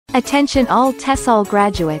Attention all TESOL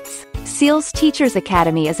graduates. Seels Teachers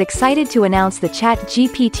Academy is excited to announce the Chat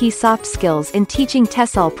GPT Soft Skills in Teaching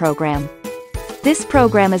TESOL program. This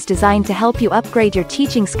program is designed to help you upgrade your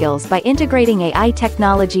teaching skills by integrating AI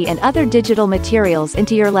technology and other digital materials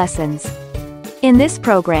into your lessons. In this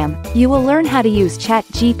program, you will learn how to use Chat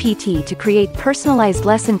GPT to create personalized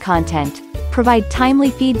lesson content, provide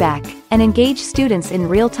timely feedback, and engage students in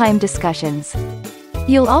real-time discussions.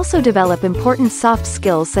 You'll also develop important soft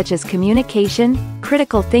skills such as communication,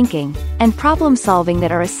 critical thinking, and problem-solving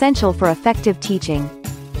that are essential for effective teaching.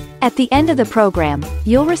 At the end of the program,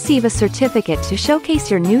 you'll receive a certificate to showcase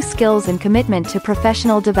your new skills and commitment to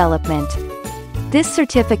professional development. This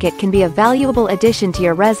certificate can be a valuable addition to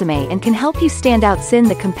your resume and can help you stand out in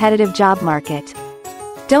the competitive job market.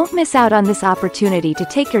 Don't miss out on this opportunity to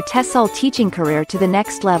take your TESOL teaching career to the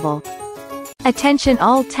next level. Attention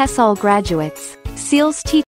all TESOL graduates. Seels Teachers